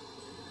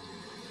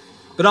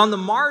 But on the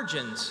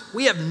margins,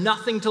 we have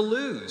nothing to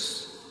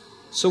lose,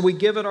 so we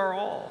give it our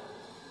all.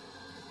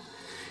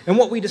 And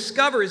what we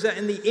discover is that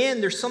in the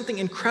end, there's something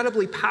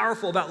incredibly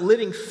powerful about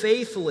living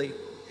faithfully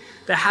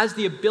that has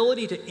the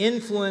ability to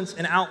influence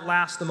and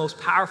outlast the most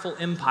powerful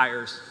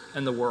empires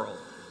in the world.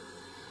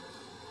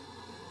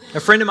 A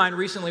friend of mine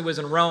recently was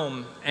in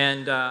Rome,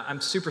 and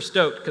I'm super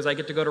stoked because I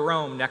get to go to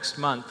Rome next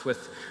month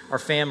with our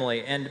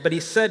family. But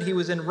he said he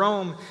was in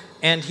Rome,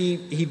 and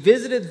he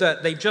visited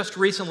they just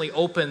recently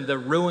opened the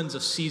ruins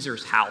of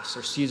Caesar's house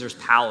or Caesar's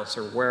palace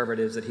or wherever it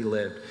is that he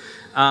lived.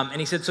 And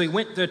he said, so he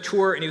went to a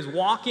tour, and he was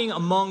walking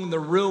among the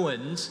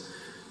ruins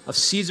of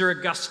Caesar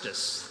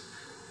Augustus,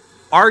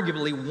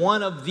 arguably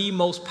one of the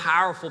most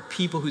powerful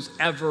people who's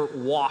ever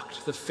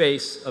walked the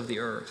face of the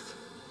earth.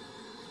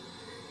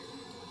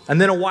 And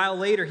then a while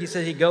later, he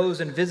said he goes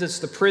and visits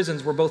the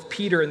prisons where both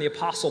Peter and the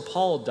Apostle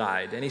Paul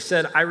died. And he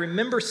said, I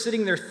remember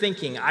sitting there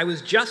thinking, I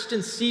was just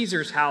in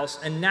Caesar's house,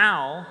 and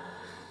now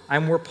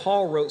I'm where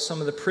Paul wrote some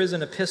of the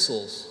prison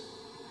epistles.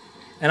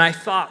 And I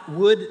thought,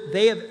 would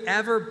they have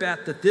ever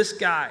bet that this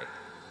guy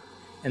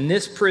in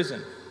this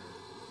prison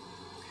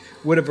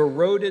would have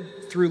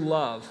eroded through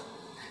love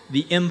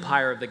the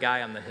empire of the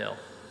guy on the hill?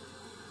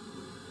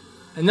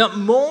 And that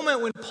moment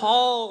when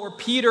Paul or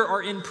Peter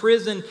are in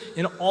prison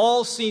and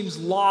all seems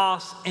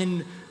lost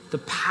and the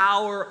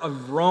power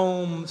of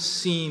Rome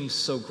seems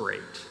so great,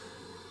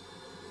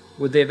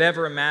 would they have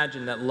ever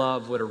imagined that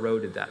love would have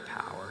eroded that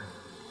power?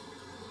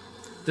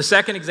 The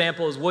second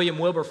example is William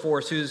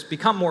Wilberforce, who's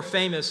become more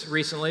famous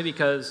recently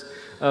because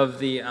of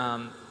the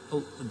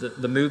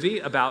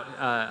movie about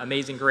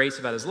Amazing Grace,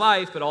 about his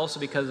life, but also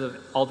because of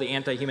all the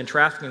anti-human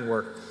trafficking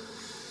work.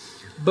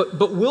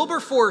 But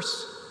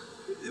Wilberforce,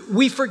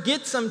 we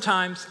forget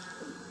sometimes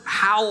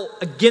how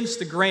against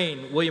the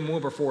grain William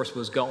Wilberforce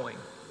was going.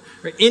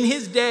 In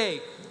his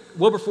day,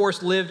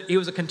 Wilberforce he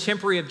was a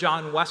contemporary of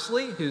John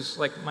Wesley, who's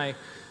like my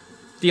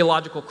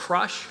theological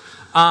crush.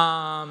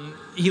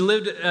 He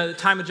lived at the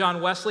time of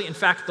John Wesley. In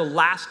fact, the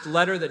last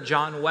letter that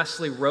John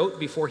Wesley wrote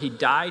before he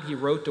died, he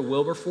wrote to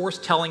Wilberforce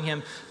telling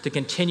him to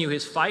continue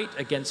his fight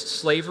against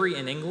slavery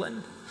in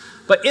England.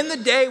 But in the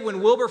day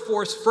when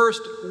Wilberforce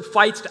first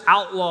fights to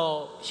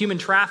outlaw human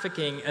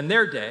trafficking in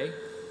their day,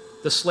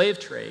 the slave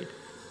trade,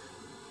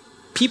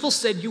 people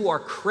said you are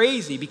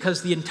crazy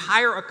because the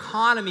entire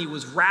economy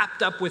was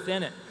wrapped up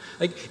within it.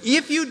 Like,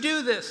 if you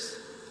do this,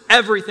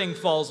 everything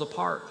falls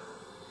apart.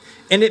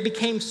 And it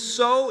became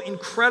so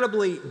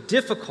incredibly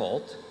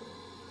difficult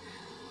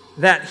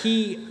that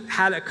he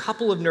had a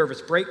couple of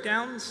nervous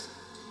breakdowns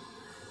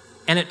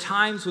and at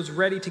times was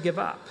ready to give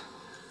up.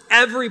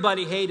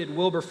 Everybody hated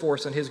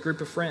Wilberforce and his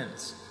group of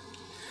friends.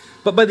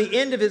 But by the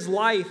end of his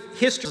life,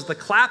 history was the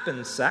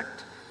Clapham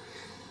sect,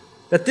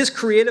 that this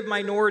creative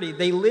minority,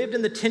 they lived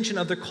in the tension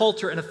of their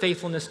culture and a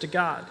faithfulness to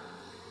God.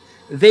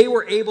 they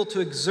were able to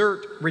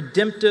exert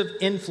redemptive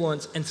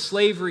influence, and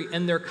slavery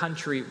in their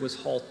country was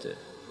halted.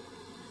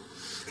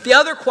 The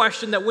other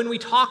question that when we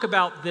talk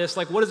about this,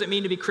 like what does it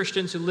mean to be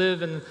Christians who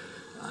live in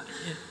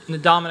the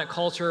dominant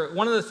culture,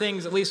 one of the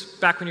things, at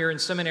least back when you're in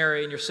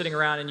seminary and you're sitting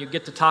around and you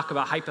get to talk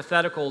about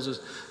hypotheticals, is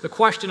the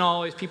question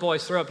people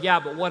always throw up, yeah,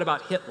 but what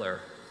about Hitler?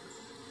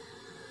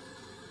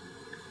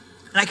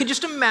 And I could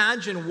just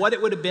imagine what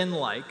it would have been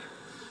like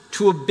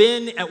to have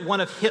been at one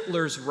of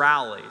Hitler's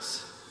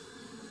rallies.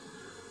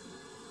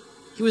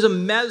 He was a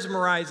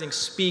mesmerizing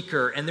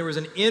speaker, and there was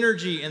an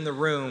energy in the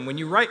room. When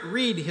you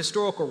read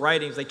historical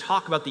writings, they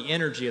talk about the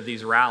energy of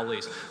these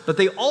rallies, but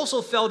they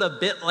also felt a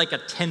bit like a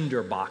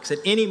tinderbox. At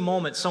any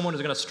moment, someone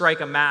was going to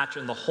strike a match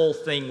and the whole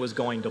thing was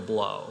going to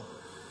blow.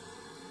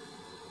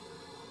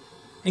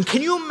 And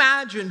can you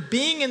imagine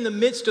being in the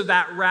midst of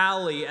that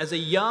rally as a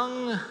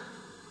young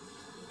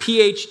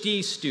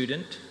PhD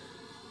student,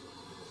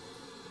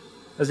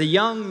 as a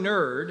young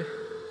nerd,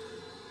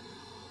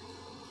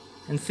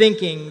 and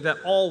thinking that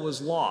all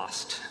was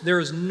lost? There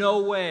is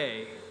no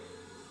way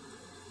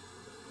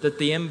that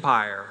the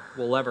empire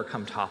will ever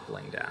come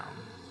toppling down.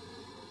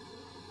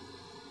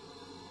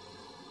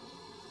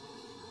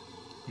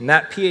 And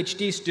that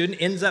PhD student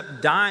ends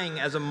up dying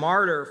as a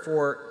martyr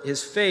for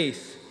his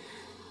faith.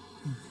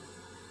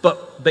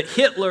 But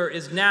Hitler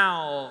is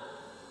now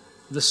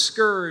the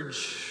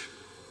scourge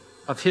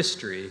of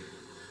history.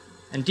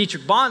 And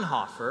Dietrich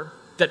Bonhoeffer,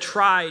 that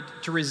tried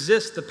to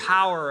resist the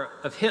power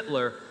of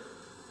Hitler,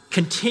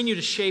 continue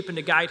to shape and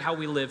to guide how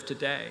we live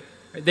today.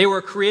 They were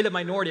a creative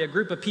minority, a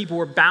group of people who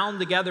were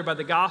bound together by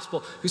the gospel,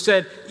 who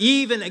said,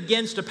 even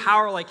against a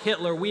power like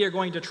Hitler, we are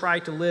going to try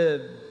to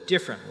live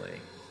differently.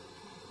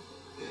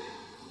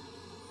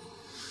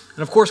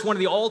 And of course, one of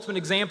the ultimate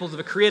examples of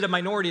a creative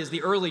minority is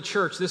the early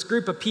church. This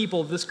group of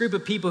people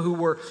who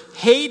were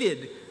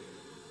hated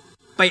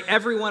by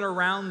everyone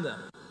around them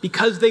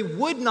because they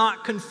would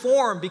not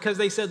conform, because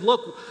they said,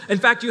 look, in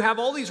fact, you have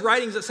all these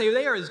writings that say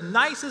they are as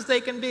nice as they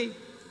can be.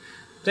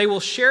 They will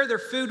share their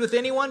food with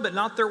anyone, but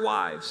not their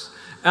wives.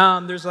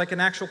 There's like an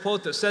actual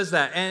quote that says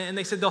that. And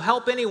they said they'll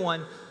help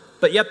anyone,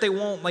 but yet they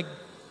won't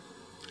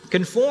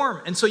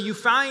conform. And so you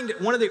find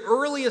one of the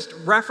earliest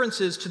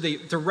references to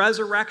the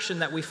resurrection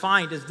that we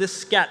find is this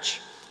sketch.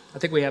 I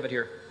think we have it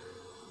here.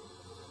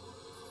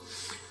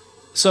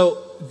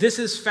 So this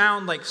is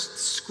found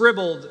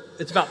scribbled.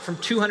 It's about from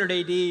 200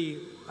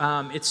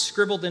 AD. It's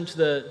scribbled into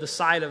the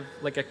side of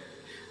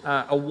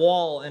a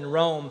wall in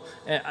Rome.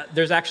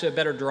 There's actually a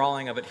better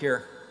drawing of it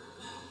here.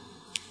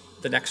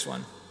 The next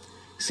one.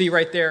 See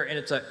right there, and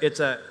it's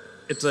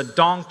a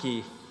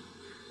donkey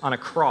on a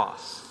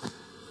cross.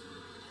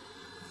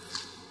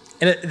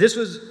 And this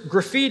was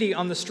graffiti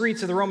on the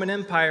streets of the Roman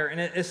Empire, and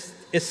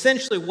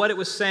essentially what it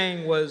was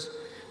saying was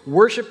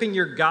worshiping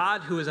your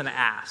God who is an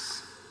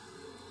ass.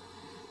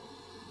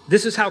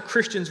 This is how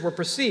Christians were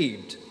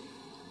perceived.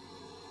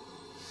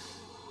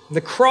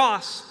 The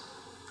cross,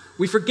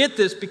 we forget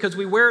this because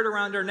we wear it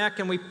around our neck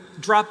and we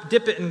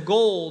dip it in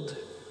gold.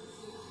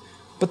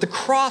 But the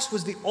cross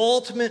was the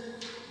ultimate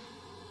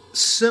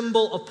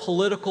symbol of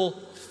political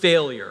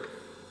failure.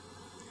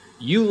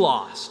 You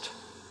lost,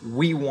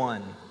 we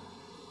won.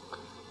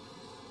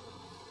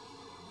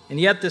 And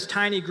yet this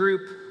tiny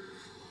group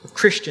of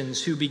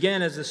Christians who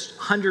began as this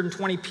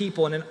 120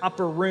 people in an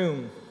upper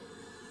room,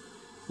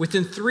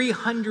 within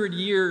 300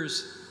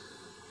 years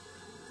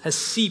has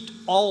seeped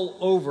all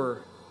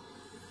over.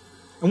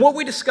 And what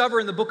we discover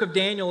in the book of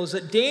Daniel is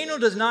that Daniel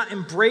does not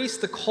embrace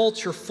the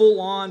culture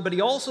full on, but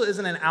he also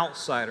isn't an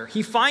outsider.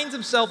 He finds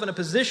himself in a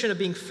position of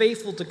being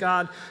faithful to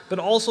God, but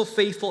also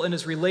faithful in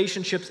his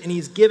relationships, and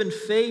he's given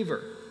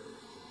favor.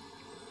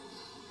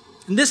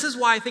 And this is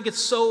why I think it's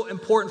so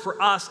important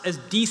for us as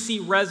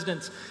DC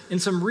residents in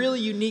some really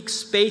unique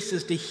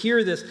spaces to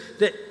hear this,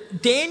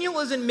 that Daniel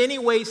is in many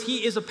ways,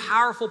 he is a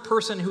powerful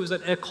person who is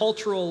a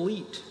cultural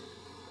elite.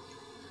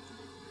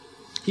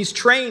 He's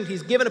trained,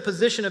 he's given a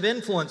position of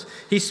influence,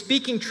 he's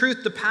speaking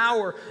truth to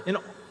power,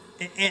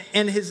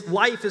 and his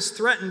life is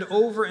threatened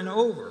over and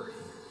over.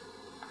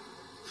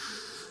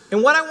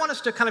 And what I want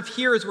us to kind of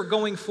hear as we're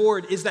going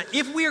forward is that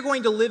if we are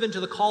going to live into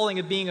the calling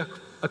of being a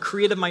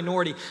creative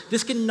minority,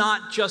 this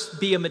cannot just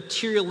be a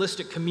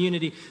materialistic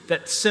community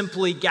that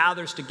simply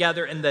gathers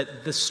together and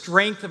that the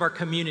strength of our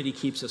community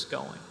keeps us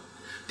going.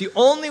 The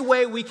only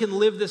way we can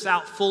live this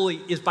out fully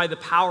is by the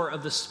power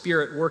of the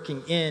Spirit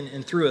working in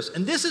and through us.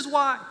 And this is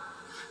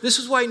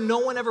why no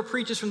one ever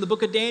preaches from the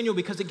book of Daniel,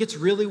 because it gets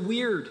really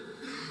weird.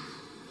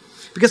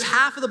 Because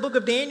half of the book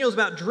of Daniel is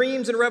about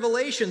dreams and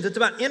revelations. It's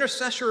about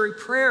intercessory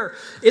prayer.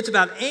 It's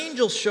about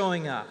angels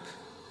showing up.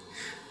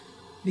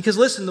 Because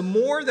listen, the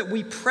more that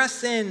we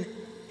press in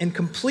and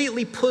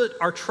completely put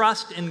our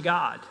trust in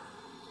God,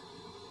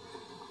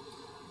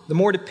 the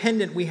more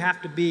dependent we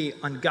have to be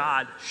on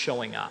God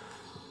showing up.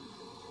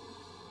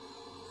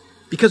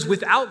 Because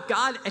without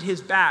God at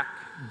his back,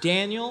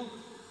 Daniel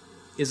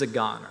is a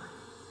goner.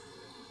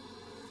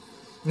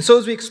 And so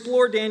as we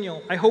explore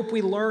Daniel, I hope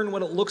we learn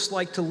what it looks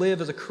like to live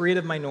as a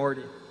creative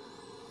minority.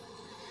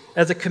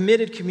 as a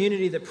committed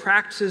community that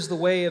practices the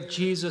way of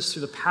Jesus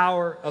through the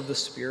power of the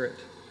Spirit,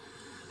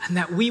 and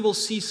that we will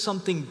see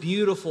something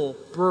beautiful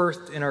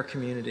birthed in our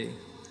community.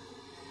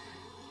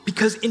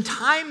 Because in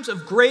times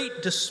of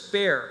great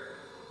despair,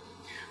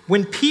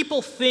 when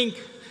people think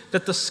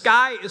that the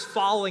sky is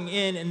falling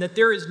in and that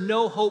there is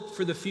no hope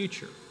for the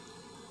future,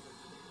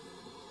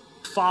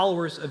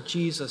 followers of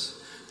Jesus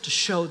to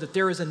show that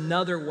there is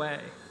another way.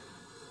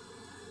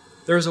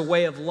 There is a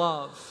way of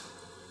love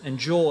and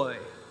joy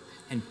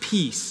and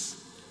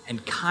peace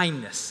and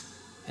kindness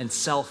and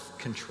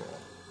self-control.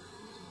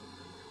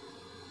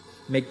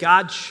 May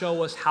God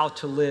show us how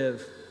to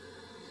live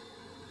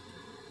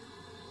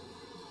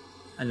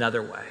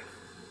another way.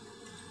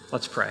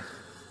 Let's pray.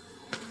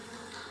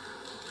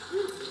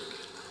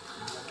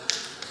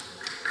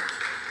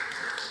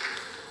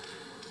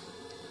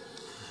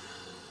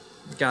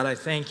 God, I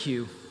thank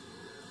you.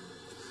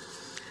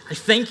 I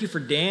thank you for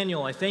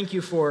Daniel. I thank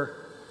you for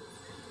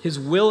his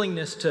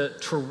willingness to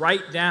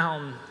write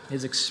down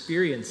his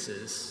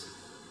experiences.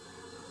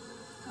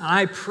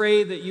 I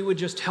pray that you would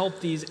just help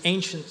these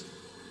ancient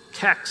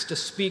texts to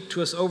speak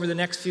to us over the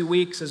next few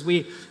weeks as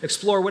we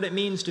explore what it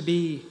means to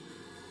be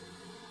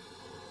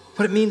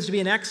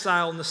an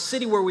exile in the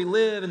city where we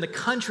live, in the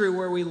country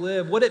where we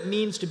live, what it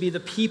means to be the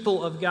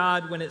people of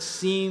God when it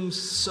seems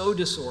so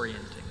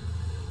disorienting.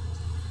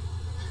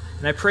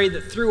 And I pray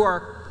that through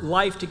our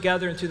life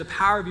together and through the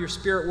power of your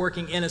Spirit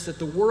working in us, that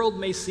the world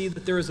may see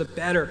that there is a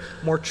better,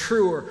 more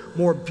truer,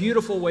 more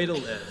beautiful way to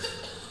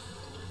live.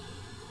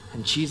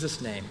 In Jesus'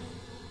 name,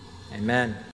 amen.